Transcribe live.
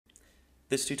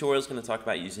This tutorial is going to talk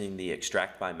about using the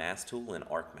Extract by Mask tool in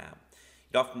ArcMap.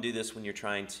 You'd often do this when you're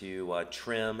trying to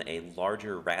trim a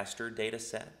larger raster data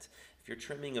set. If you're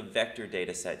trimming a vector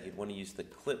data set, you'd want to use the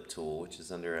Clip tool, which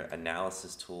is under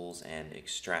Analysis Tools and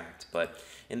Extract. But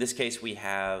in this case, we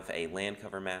have a land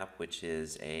cover map, which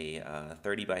is a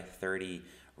 30 by 30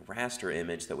 raster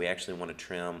image that we actually want to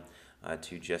trim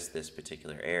to just this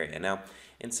particular area. Now,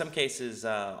 in some cases,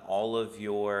 all of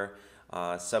your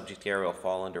subject area will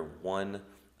fall under one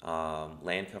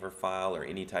land cover file or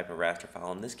any type of raster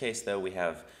file. In this case, though, we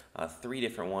have three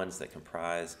different ones that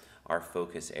comprise our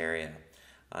focus area.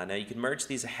 Now, you can merge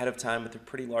these ahead of time, but they're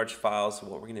pretty large files, so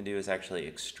what we're going to do is actually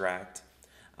extract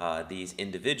these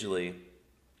individually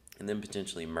and then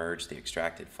potentially merge the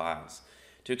extracted files.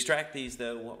 To extract these,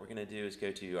 though, what we're going to do is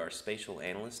go to our Spatial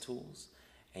Analyst tools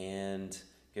and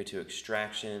go to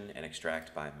Extraction and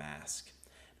Extract by Mask.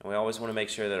 And we always want to make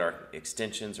sure that our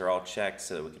extensions are all checked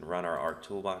so that we can run our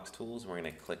ArcToolbox tools. We're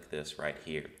going to click this right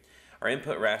here. Our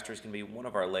input raster is going to be one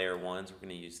of our layer ones. We're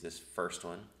going to use this first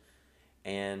one.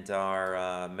 And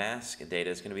our mask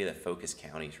data is going to be the focus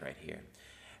counties right here.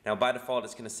 Now, by default,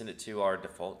 it's going to send it to our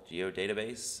default geo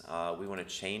database. We want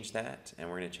to change that, and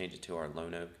we're going to change it to our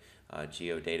Lone Oak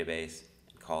geo database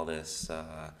and call this,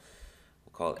 we'll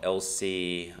call it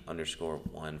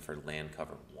LC_1 for land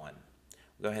cover 1.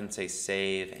 We'll go ahead and say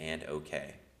save and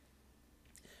OK.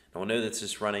 Now, we'll know that this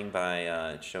is running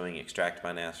by showing Extract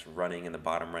by Mask running in the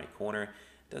bottom right corner.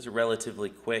 It does it relatively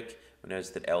quick. We'll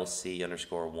notice that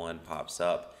LC_1 pops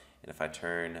up, and if I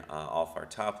turn off our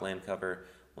top land cover,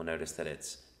 we'll notice that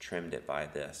it's trimmed it by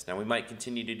this. Now, we might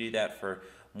continue to do that for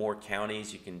more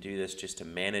counties. You can do this just to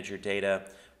manage your data.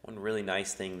 One really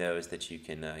nice thing, though, is that you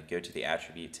can go to the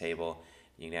attribute table.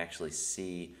 You can actually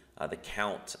see the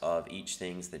count of each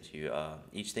thing that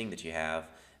you have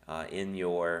in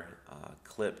your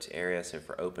clipped area. So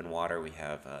for open water, we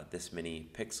have this many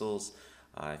pixels.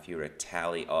 If you were to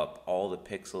tally up all the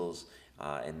pixels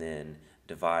and then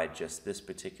divide just this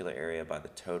particular area by the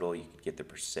total, you could get the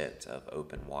percent of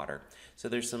open water. So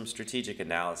there's some strategic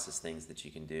analysis things that you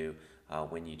can do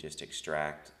when you just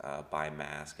extract by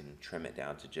mask and trim it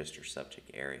down to just your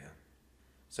subject area.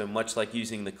 So much like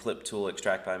using the Clip tool,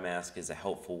 Extract by Mask is a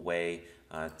helpful way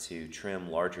to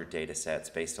trim larger data sets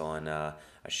based on a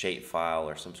shapefile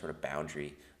or some sort of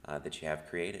boundary that you have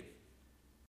created.